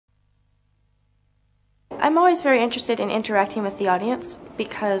I'm always very interested in interacting with the audience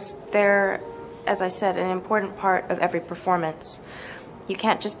because they're, as I said, an important part of every performance. You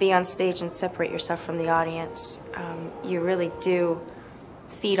can't just be on stage and separate yourself from the audience. You really do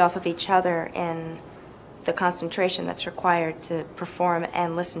feed off of each other in the concentration that's required to perform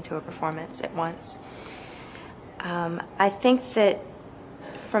and listen to a performance at once. I think that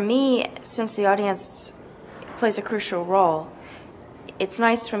for me, since the audience plays a crucial role, it's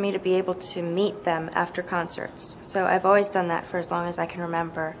nice for me to be able to meet them after concerts. So I've always done that for as long as I can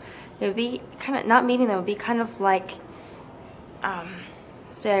remember. It would be kind of, not meeting them would be kind of like,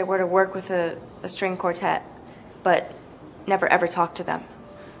 say I were to work with a string quartet, but never ever talk to them.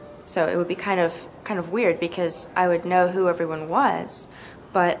 So it would be kind of weird because I would know who everyone was,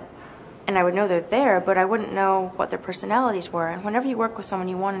 and I would know they're there, but I wouldn't know what their personalities were. And whenever you work with someone,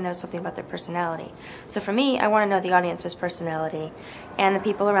 you want to know something about their personality. So for me, I want to know the audience's personality and the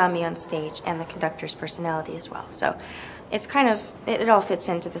people around me on stage and the conductor's personality as well. So it's kind of, it all fits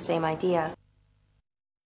into the same idea.